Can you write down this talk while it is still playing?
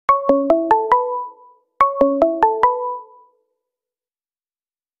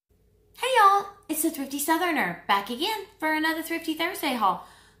Southerner, back again for another Thrifty Thursday haul.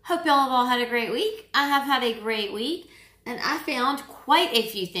 Hope y'all have all had a great week. I have had a great week, and I found quite a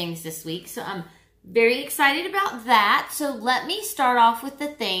few things this week, so I'm very excited about that. So let me start off with the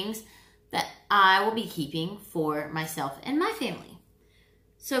things that I will be keeping for myself and my family.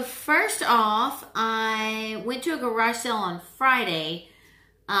 So first off, I went to a garage sale on Friday.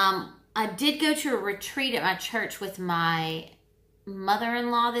 I did go to a retreat at my church with my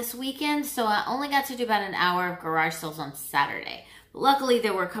mother-in-law this weekend, so I only got to do about an hour of garage sales on Saturday. But luckily,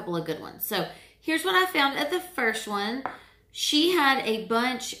 there were a couple of good ones. So here's what I found at the first one. She had a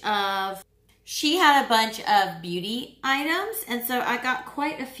bunch of beauty items, and so I got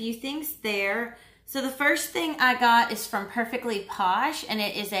quite a few things there. So the first thing I got is from Perfectly Posh, and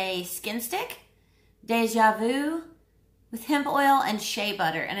it is a skin stick, Deja Vu, with hemp oil and shea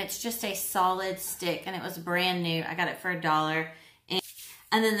butter, and it's just a solid stick, and it was brand new. I got it for $1.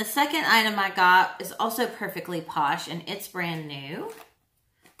 And then the second item I got is also Perfectly Posh, and it's brand new.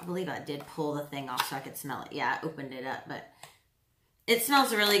 I believe I did pull the thing off so I could smell it. Yeah, I opened it up, but it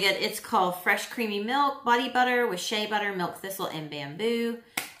smells really good. It's called Fresh Creamy Milk Body Butter with shea butter, milk thistle, and bamboo.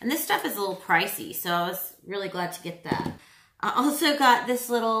 And this stuff is a little pricey, so I was really glad to get that. I also got this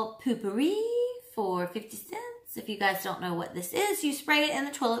little poopery for 50 cents. If you guys don't know what this is, you spray it in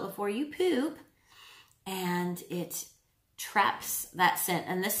the toilet before you poop, and it traps that scent.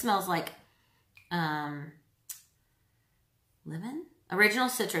 And this smells like lemon? Original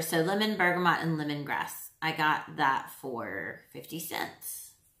citrus, so lemon, bergamot, and lemongrass. I got that for 50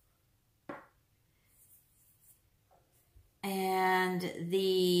 cents. And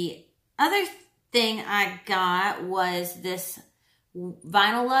the other thing I got was this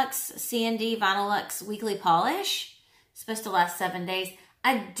Vinylux C&D Vinylux Weekly Polish. It's supposed to last 7 days.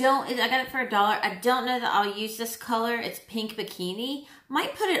 I got it for $1. I don't know that I'll use this color. It's pink bikini.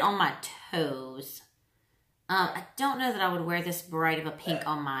 Might put it on my toes. I don't know that I would wear this bright of a pink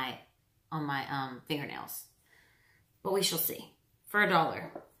on my fingernails, but we shall see. For $1,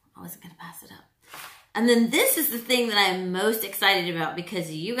 I wasn't gonna pass it up. And then this is the thing that I'm most excited about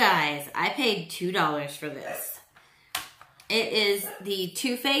because you guys, I paid $2 for this. It is the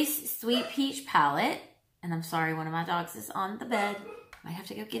Too Faced Sweet Peach Palette. And I'm sorry, one of my dogs is on the bed. Might have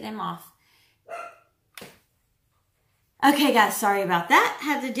to go get him off. Okay, guys, sorry about that.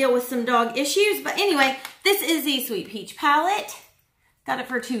 Had to deal with some dog issues. But anyway, this is the Sweet Peach Palette. Got it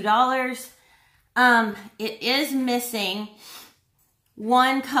for $2. It is missing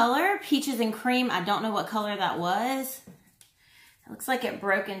one color, Peaches and Cream. I don't know what color that was. It looks like it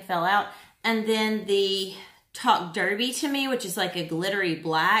broke and fell out. And then the Talk Derby to Me, which is like a glittery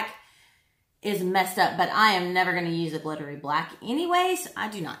black, is messed up, but I am never going to use a glittery black anyways. I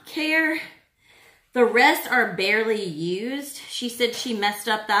do not care. The rest are barely used. She said she messed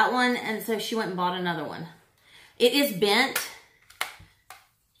up that one, and so she went and bought another one. It is bent,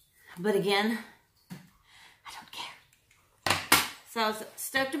 but again, I don't care. So I was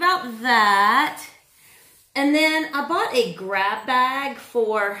stoked about that. And then I bought a grab bag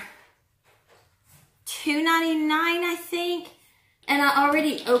for $2.99, I think. And I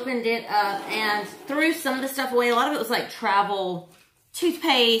already opened it up and threw some of the stuff away. A lot of it was like travel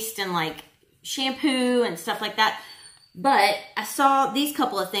toothpaste and like shampoo and stuff like that. But I saw these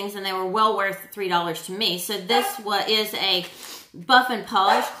couple of things and they were well worth $3 to me. So this is a buff and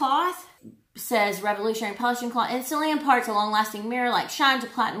polish cloth. It says revolutionary polishing cloth. Instantly imparts a long-lasting mirror-like shine to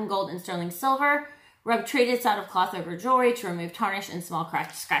platinum, gold, and sterling silver. Rub treated side of cloth over jewelry to remove tarnish and small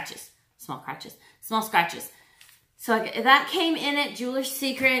scratches. So that came in at Jeweler's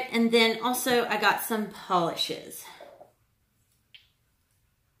Secret, and then also I got some polishes.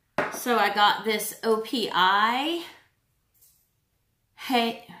 So I got this OPI.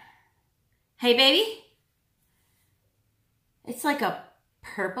 Hey Baby. It's like a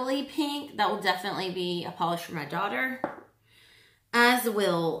purpley pink. That will definitely be a polish for my daughter. As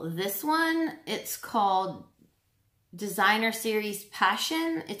will this one. It's called Designer Series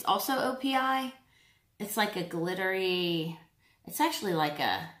Passion. It's also OPI. It's like a glittery, it's actually like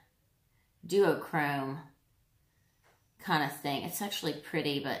a duochrome kind of thing. It's actually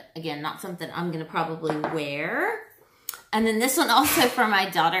pretty, but again, not something I'm going to probably wear. And then this one also for my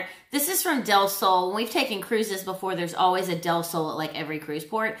daughter. This is from Del Sol. When we've taken cruises before, there's always a Del Sol at like every cruise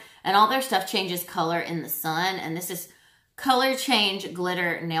port. And all their stuff changes color in the sun. And this is Color Change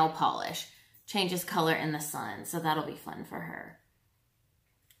Glitter Nail Polish. Changes color in the sun. So that'll be fun for her.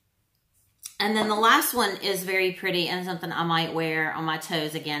 And then the last one is very pretty and something I might wear on my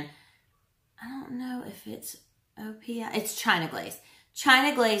toes again. I don't know if it's OPI. It's China Glaze.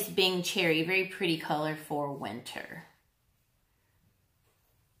 China Glaze Bing Cherry. Very pretty color for winter.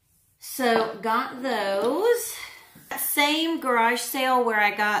 So got those. Same garage sale where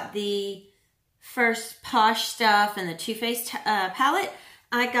I got the first Posh stuff and the Too Faced palette.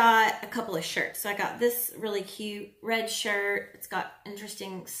 I got a couple of shirts. So I got this really cute red shirt. It's got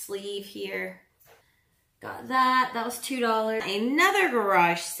interesting sleeve here. Got that. That was $2. Another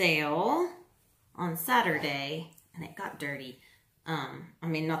garage sale on Saturday, and it got dirty. I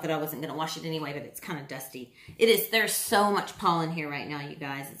mean, not that I wasn't going to wash it anyway, but it's kind of dusty. It is. There's so much pollen here right now, you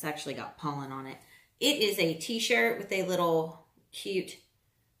guys. It's actually got pollen on it. It is a t-shirt with a little cute,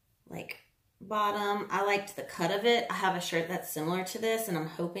 like, bottom. I liked the cut of it. I have a shirt that's similar to this, and I'm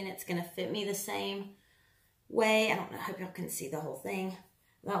hoping it's going to fit me the same way. I don't know. I hope y'all can see the whole thing.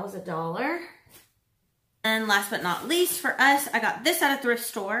 That was $1. And last but not least, for us, I got this at a thrift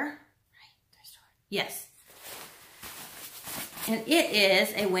store. Right, thrift store. Yes. And it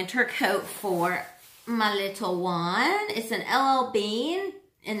is a winter coat for my little one. It's an LL Bean,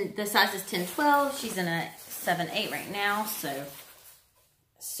 and the size is 10-12. She's in a 7-8 right now, so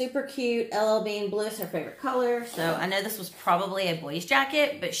super cute. LL Bean blue is her favorite color. So I know this was probably a boy's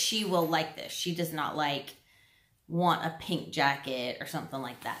jacket, but she will like this. She does not want a pink jacket or something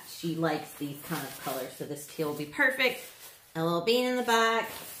like that. She likes these kind of colors, so this teal will be perfect. LL Bean in the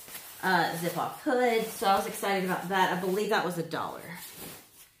back. Zip off hood. So I was excited about that. I believe that was $1.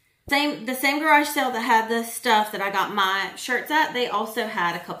 The same garage sale that had the stuff that I got my shirts at, they also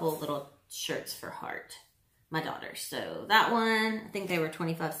had a couple of little shirts for Heart, my daughter. So that one, I think they were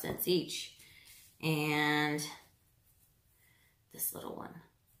 25 cents each. And this little one.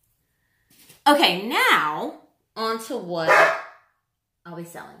 Okay, now on to what I'll be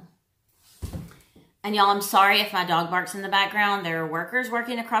selling. And y'all, I'm sorry if my dog barks in the background. There are workers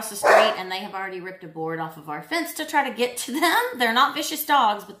working across the street, and they have already ripped a board off of our fence to try to get to them. They're not vicious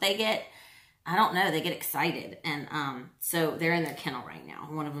dogs, but they get, I don't know, they get excited. And so they're in their kennel right now.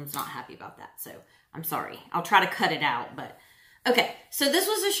 One of them's not happy about that. So I'm sorry. I'll try to cut it out. But okay, so this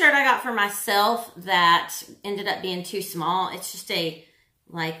was a shirt I got for myself that ended up being too small. It's just a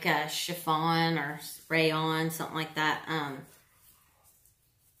chiffon or spray on, something like that.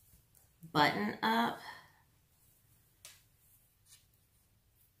 Button up.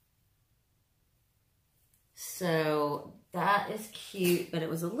 So that is cute, but it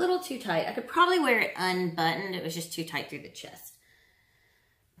was a little too tight. I could probably wear it unbuttoned. It was just too tight through the chest.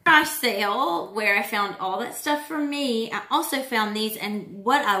 Garage sale where I found all that stuff for me. I also found these, and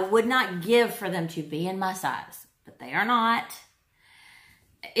what I would not give for them to be in my size, but they are not.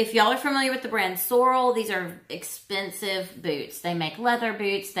 If y'all are familiar with the brand Sorrel, these are expensive boots. They make leather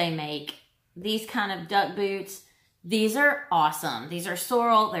boots. They make these kind of duck boots. These are awesome. These are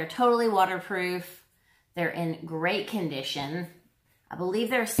Sorrel. They're totally waterproof. They're in great condition. I believe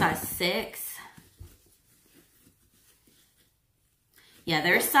they're size 6. Yeah,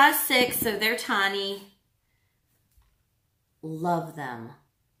 they're size 6, so they're tiny. Love them.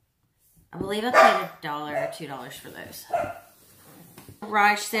 I believe I paid $1 or $2 for those.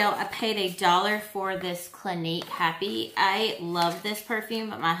 Garage sale, I paid $1 for this Clinique Happy. I love this perfume,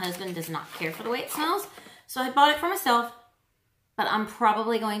 but my husband does not care for the way it smells. So I bought it for myself, but I'm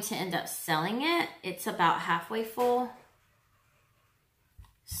probably going to end up selling it. It's about halfway full.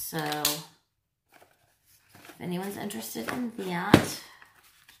 So if anyone's interested in that.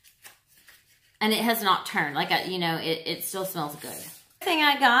 And it has not turned. It still smells good. The thing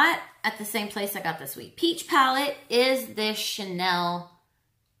I got at the same place I got this week. Peach palette is this Chanel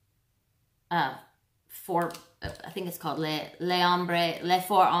I think it's called Les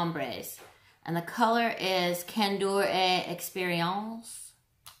Four Ombres. And the color is Candeur et Experience.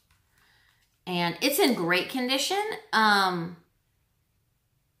 And it's in great condition.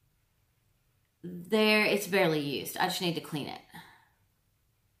 It's barely used. I just need to clean it.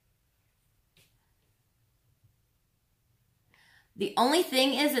 The only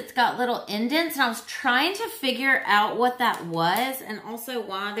thing is it's got little indents, and I was trying to figure out what that was, and also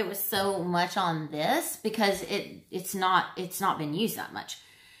why there was so much on this, because it's not been used that much.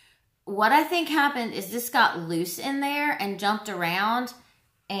 What I think happened is this got loose in there and jumped around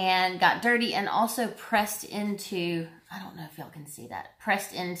and got dirty, and also pressed into, I don't know if y'all can see that,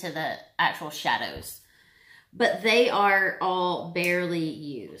 pressed into the actual shadows. But they are all barely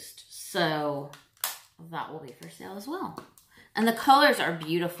used, so that will be for sale as well. And the colors are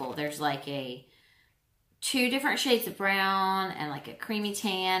beautiful. There's like 2 different shades of brown and like a creamy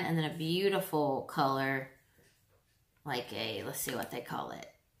tan, and then a beautiful color, like let's see what they call it.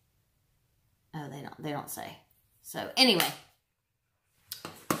 Oh, they don't say. So anyway,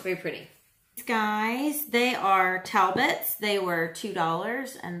 very pretty. These guys, they are Talbots. They were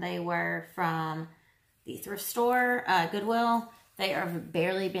 $2, and they were from the thrift store, Goodwill. They are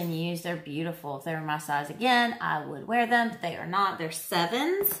barely been used. They're beautiful. If they were my size again, I would wear them, but they are not. They're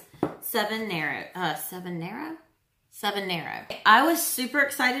 7s. 7 narrow. 7 narrow? 7 narrow. I was super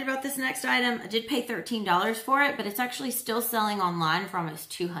excited about this next item. I did pay $13 for it, but it's actually still selling online for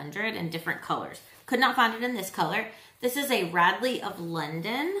almost $200 in different colors. Could not find it in this color. This is a Radley of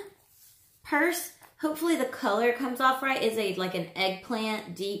London purse. Hopefully the color comes off right. It's like an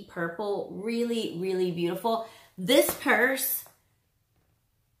eggplant, deep purple. Really, really beautiful. This purse,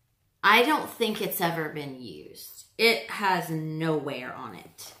 I don't think it's ever been used. It has no wear on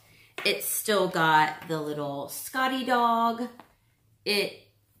it. It's still got the little Scotty dog.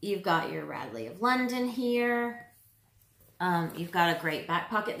 You've got your Radley of London here. You've got a great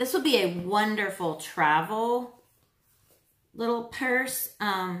back pocket. This would be a wonderful travel little purse.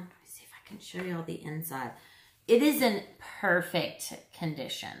 Let me see if I can show you all the inside. It is in perfect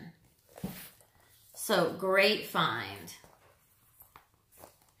condition. So great find.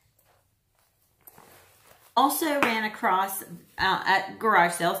 Also ran across at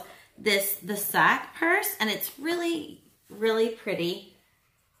garage sales the sack purse, and it's really, really pretty.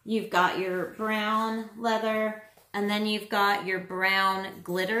 You've got your brown leather, and then you've got your brown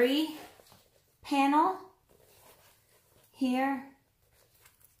glittery panel here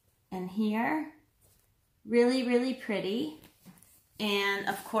and here. Really, really pretty. And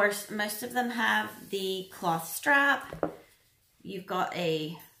of course, most of them have the cloth strap. You've got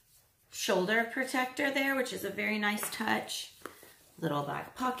a shoulder protector there, which is a very nice touch. Little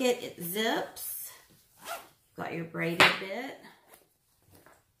back pocket, it zips. Got your braided bit.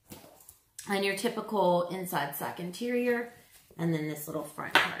 And your typical inside sack interior. And then this little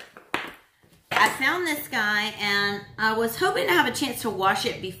front part. I found this guy and I was hoping to have a chance to wash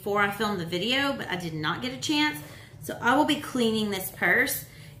it before I filmed the video, but I did not get a chance. So I will be cleaning this purse.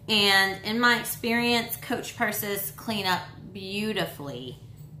 And in my experience, Coach purses clean up beautifully.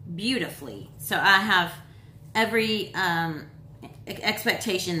 Beautifully. So I have every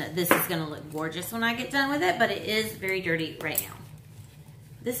expectation that this is going to look gorgeous when I get done with it, but it is very dirty right now.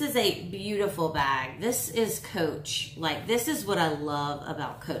 This is a beautiful bag. This is Coach. Like, this is what I love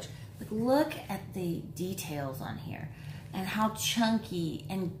about Coach. Like, look at the details on here and how chunky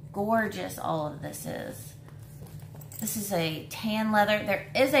and gorgeous all of this is. This is a tan leather. There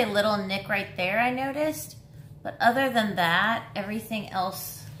is a little nick right there, I noticed. But other than that, everything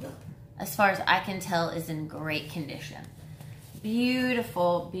else, as far as I can tell, is in great condition.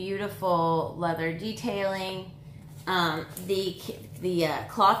 Beautiful, beautiful leather detailing. The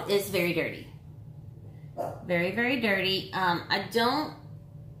cloth is very dirty. Very, very dirty. I'll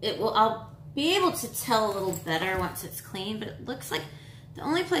be able to tell a little better once it's clean, but it looks like the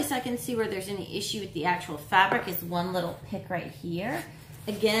only place I can see where there's any issue with the actual fabric is one little pick right here.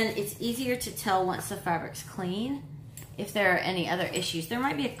 Again, it's easier to tell once the fabric's clean if there are any other issues. There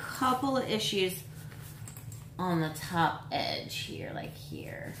might be a couple of issues on the top edge here, like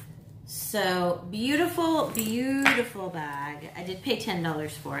here. So beautiful, beautiful bag. I did pay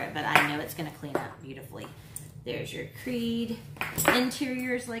 $10 for it, but I know it's going to clean up beautifully. There's your Creed.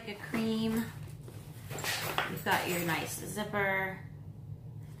 Interior's like a cream. You've got your nice zipper.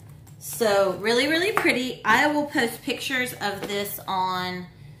 So really, really pretty. I will post pictures of this on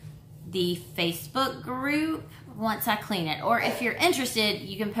the Facebook group once I clean it. Or if you're interested,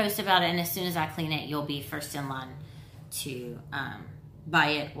 you can post about it, and as soon as I clean it, you'll be first in line to buy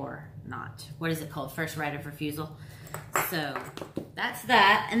it or not. What is it called? First right of refusal. So that's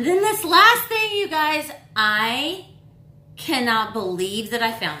that. And then this last thing, you guys, I cannot believe that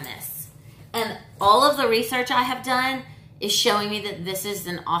I found this. And all of the research I have done is showing me that this is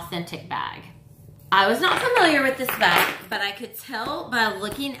an authentic bag. I was not familiar with this bag, but I could tell by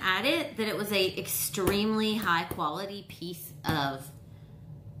looking at it that it was a extremely high quality piece of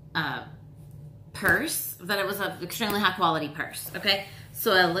purse, that it was an extremely high quality purse, okay?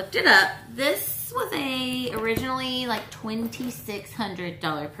 So I looked it up. This was originally like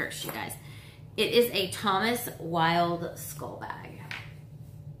 $2,600 purse, you guys. It is a Thomas Wylde skull bag.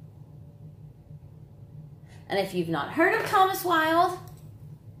 And if you've not heard of Thomas Wylde,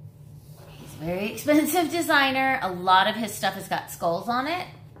 he's a very expensive designer. A lot of his stuff has got skulls on it.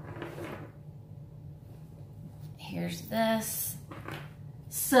 Here's this.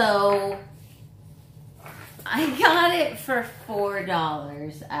 So I got it for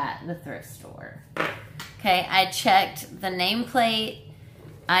 $4 at the thrift store. Okay, I checked the nameplate.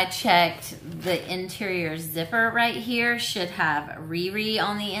 I checked the interior zipper right here. Should have Riri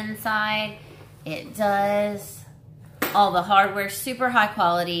on the inside. It does. All the hardware, super high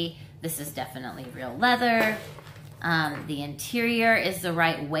quality. This is definitely real leather. The interior is the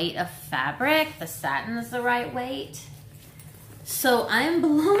right weight of fabric. The satin is the right weight. So I am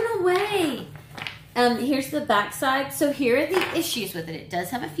blown away. Here's the back side. So here are the issues with it. It does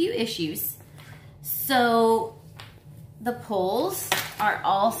have a few issues. So the pulls are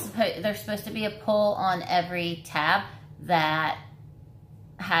all there's supposed to be a pull on every tab that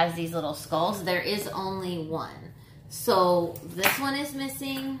has these little skulls. There is only one. So this one is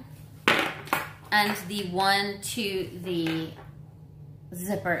missing, and the one to the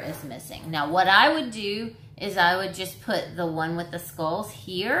zipper is missing. Now what I would do is I would just put the one with the skulls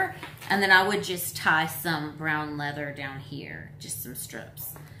here, and then I would just tie some brown leather down here, just some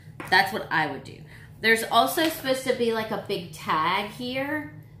strips. That's what I would do. There's also supposed to be like a big tag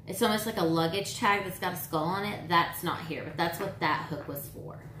here. It's almost like a luggage tag that's got a skull on it. That's not here, but that's what that hook was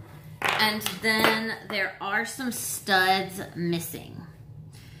for. And then there are some studs missing.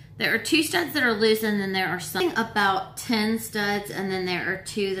 There are 2 studs that are loose, and then there are about 10 studs, and then there are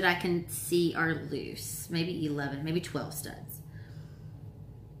 2 that I can see are loose. Maybe 11, maybe 12 studs.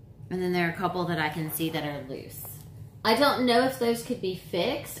 And then there are a couple that I can see that are loose. I don't know if those could be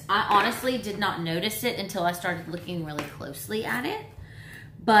fixed. I honestly did not notice it until I started looking really closely at it.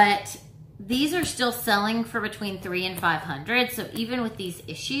 But these are still selling for between $300 and $500. So even with these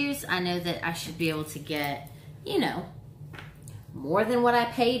issues, I know that I should be able to get, you know, more than what I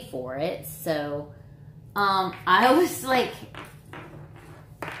paid for it. So I was like,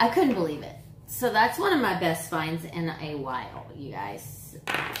 I couldn't believe it. So that's one of my best finds in a while, you guys.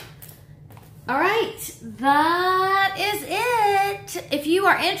 All right, that is it. If you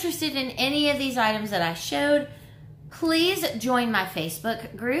are interested in any of these items that I showed, please join my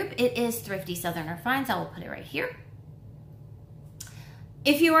Facebook group. It is Thrifty Southerner Finds. I will put it right here.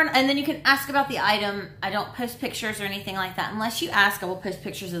 If you are, and then you can ask about the item. I don't post pictures or anything like that. Unless you ask, I will post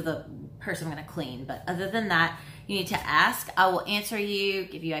pictures of the person I'm going to clean. But other than that, you need to ask. I will answer you,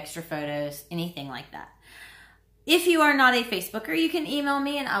 give you extra photos, anything like that. If you are not a Facebooker, you can email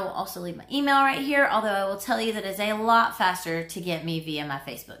me, and I will also leave my email right here. Although I will tell you that it's a lot faster to get me via my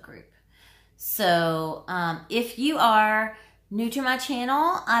Facebook group. So if you are new to my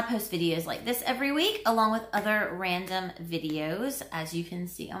channel, I post videos like this every week, along with other random videos, as you can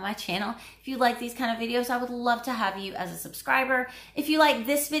see on my channel. If you like these kind of videos, I would love to have you as a subscriber. If you like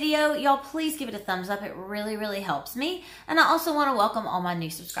this video, y'all please give it a thumbs up. It really, really helps me. And I also want to welcome all my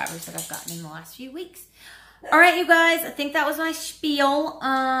new subscribers that I've gotten in the last few weeks. All right, you guys, I think that was my spiel.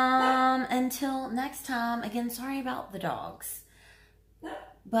 Until next time, again, sorry about the dogs.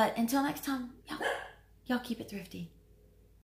 But until next time, y'all keep it thrifty.